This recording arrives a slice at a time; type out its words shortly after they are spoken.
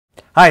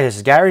Hi, this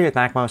is Gary with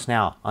MacMost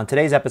Now. On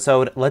today's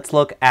episode, let's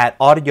look at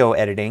audio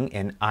editing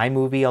in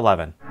iMovie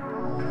 11.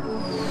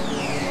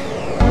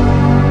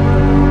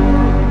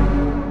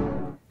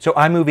 So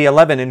iMovie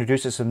 11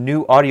 introduces some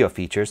new audio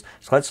features,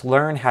 so let's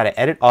learn how to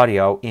edit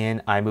audio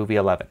in iMovie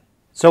 11.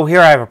 So here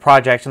I have a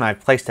project and I've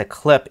placed a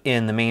clip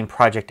in the main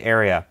project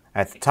area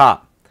at the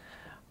top.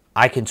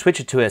 I can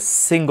switch it to a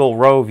single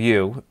row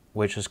view,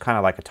 which is kind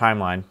of like a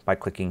timeline, by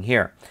clicking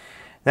here.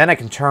 Then I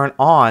can turn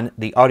on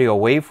the audio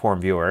waveform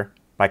viewer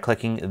by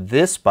clicking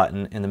this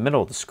button in the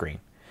middle of the screen.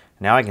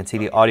 Now I can see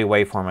the audio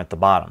waveform at the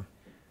bottom.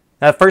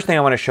 Now the first thing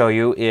I want to show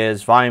you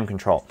is volume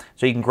control.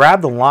 So you can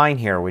grab the line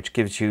here which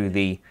gives you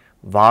the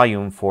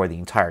volume for the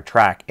entire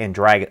track and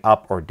drag it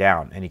up or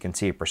down, and you can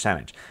see a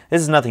percentage.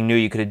 This is nothing new.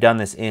 You could have done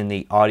this in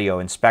the audio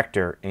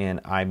inspector in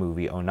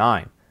iMovie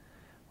 09.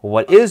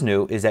 What is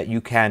new is that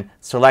you can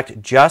select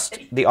just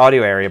the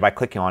audio area by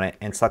clicking on it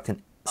and select a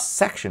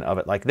section of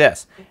it like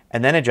this,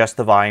 and then adjust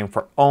the volume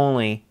for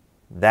only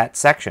that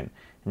section.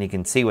 And you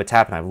can see what's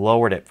happened. I've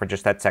lowered it for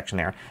just that section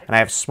there, and I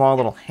have small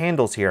little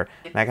handles here,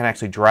 and I can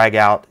actually drag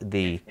out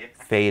the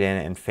fade in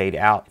and fade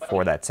out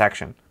for that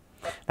section.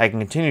 I can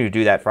continue to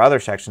do that for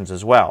other sections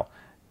as well.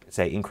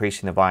 Say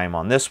increasing the volume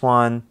on this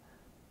one,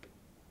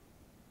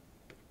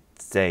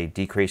 say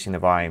decreasing the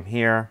volume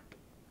here,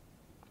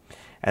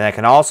 and I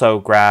can also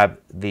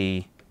grab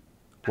the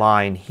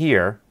line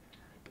here,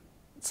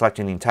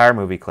 selecting the entire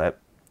movie clip,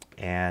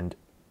 and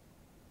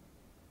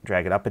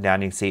drag it up and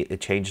down. You can see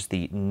it changes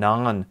the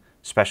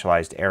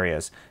non-specialized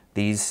areas.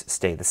 These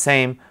stay the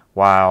same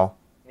while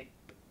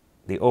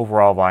the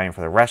overall volume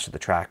for the rest of the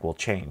track will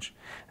change.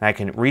 And I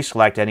can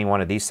reselect any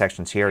one of these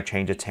sections here,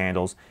 change its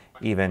handles,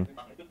 even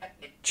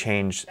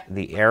change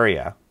the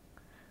area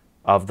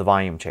of the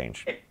volume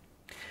change.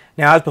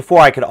 Now, as before,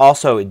 I could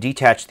also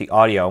detach the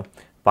audio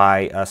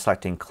by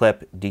selecting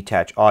Clip,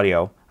 Detach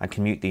Audio. I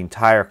can mute the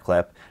entire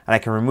clip, and I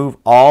can remove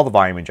all the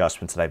volume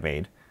adjustments that I've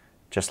made,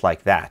 just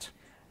like that.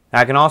 Now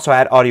I can also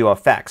add audio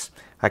effects.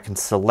 I can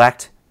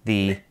select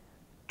the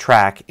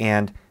track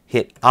and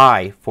hit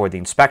I for the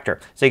inspector.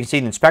 So you can see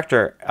the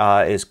inspector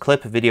is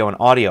clip, video, and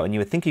audio, and you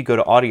would think you go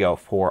to audio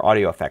for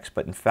audio effects,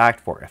 but in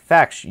fact for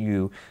effects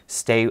you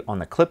stay on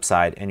the clip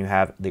side and you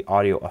have the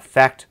audio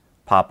effect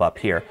pop up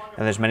here,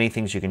 and there's many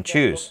things you can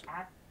choose.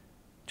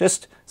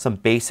 Just some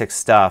basic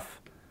stuff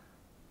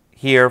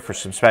here for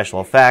some special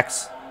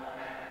effects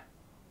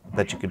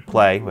that you could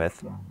play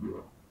with.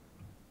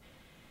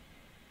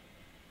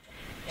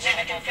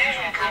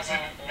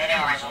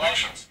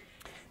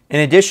 In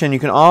addition, you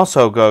can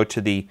also go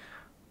to the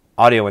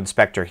audio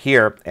inspector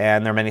here,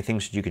 and there are many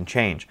things that you can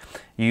change.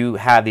 You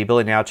have the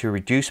ability now to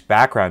reduce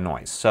background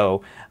noise.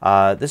 So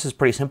this is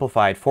pretty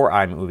simplified for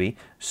iMovie,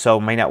 so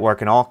it may not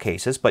work in all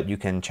cases, but you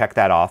can check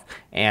that off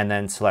and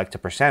then select a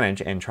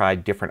percentage and try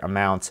different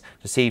amounts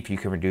to see if you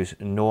can reduce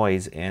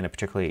noise in a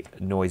particularly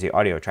noisy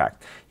audio track.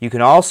 You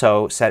can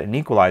also set an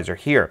equalizer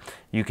here.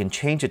 You can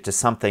change it to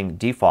something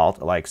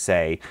default, like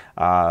say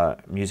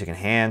music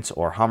enhance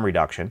or hum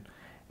reduction,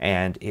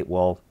 and it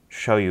will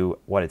show you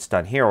what it's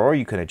done here, or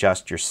you can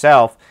adjust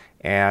yourself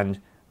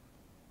and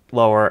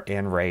lower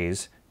and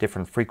raise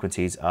different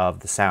frequencies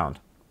of the sound.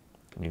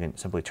 And you can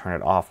simply turn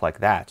it off like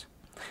that.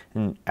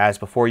 And as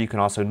before, you can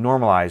also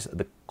normalize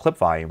the clip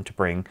volume to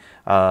bring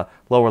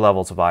lower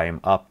levels of volume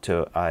up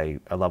to a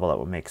level that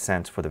would make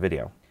sense for the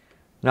video.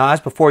 Now,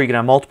 as before, you can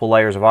have multiple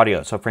layers of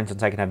audio. So for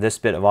instance, I can have this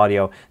bit of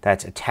audio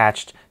that's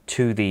attached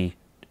to the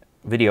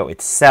video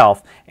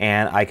itself,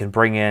 and I can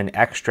bring in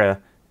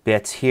extra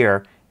bits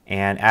here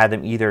and add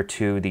them either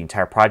to the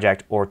entire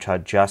project or to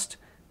just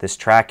this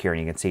track here. And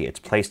you can see it's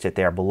placed it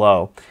there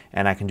below,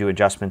 and I can do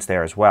adjustments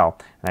there as well.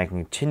 And I can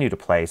continue to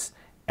place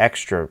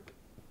extra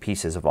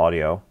pieces of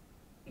audio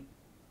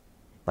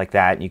like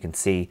that. And you can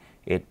see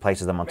it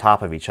places them on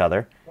top of each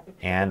other,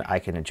 and I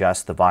can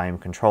adjust the volume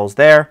controls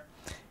there,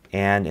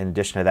 and in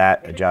addition to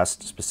that,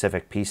 adjust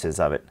specific pieces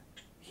of it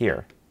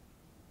here.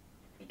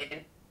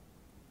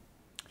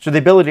 So the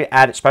ability to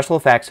add special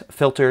effects,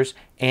 filters,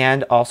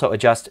 and also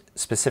adjust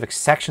specific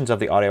sections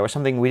of the audio is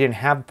something we didn't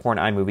have before in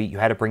iMovie. You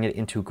had to bring it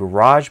into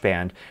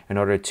GarageBand in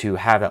order to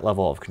have that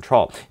level of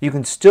control. You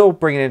can still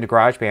bring it into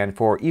GarageBand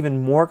for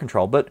even more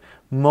control, but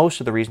most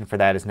of the reason for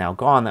that is now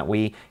gone, that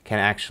we can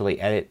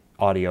actually edit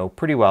audio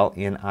pretty well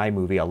in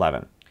iMovie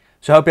 11.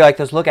 So I hope you like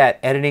this look at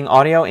editing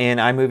audio in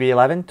iMovie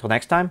 11. Till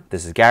next time,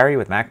 this is Gary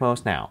with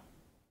MacMost Now.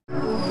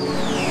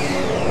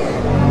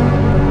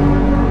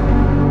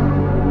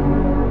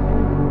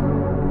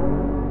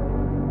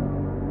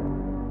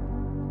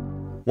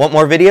 Want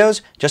more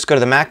videos? Just go to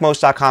the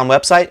MacMost.com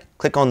website,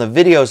 click on the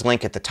videos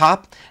link at the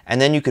top,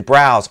 and then you could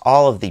browse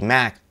all of the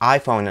Mac,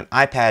 iPhone, and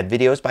iPad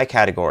videos by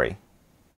category.